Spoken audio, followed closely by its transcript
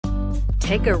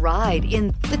Take a ride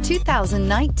in the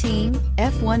 2019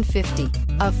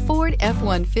 F-150. A Ford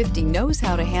F-150 knows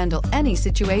how to handle any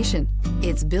situation.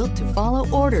 It's built to follow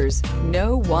orders,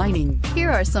 no whining. Here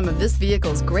are some of this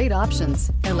vehicle's great options: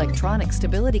 electronic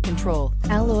stability control,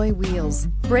 alloy wheels,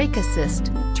 brake assist,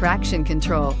 traction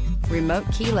control, remote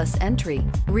keyless entry,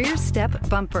 rear step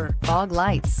bumper, fog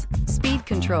lights, speed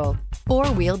control,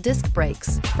 four-wheel disc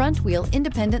brakes, front-wheel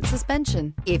independent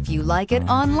suspension. If you like it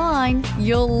online,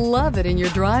 you'll love it in your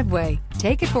driveway.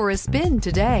 Take it for a spin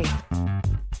today.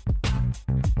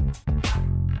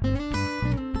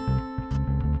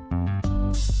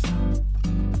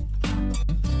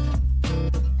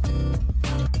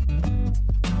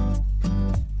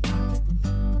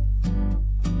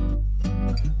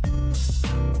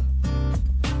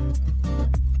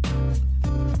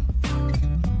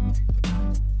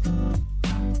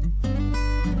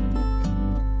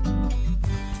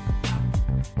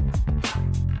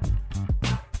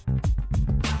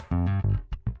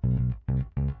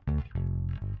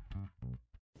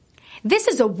 This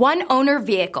is a one-owner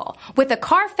vehicle with a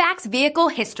Carfax Vehicle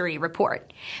History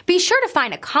Report. Be sure to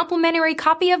find a complimentary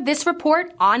copy of this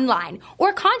report online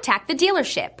or contact the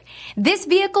dealership. This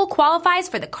vehicle qualifies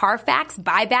for the Carfax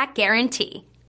Buyback Guarantee.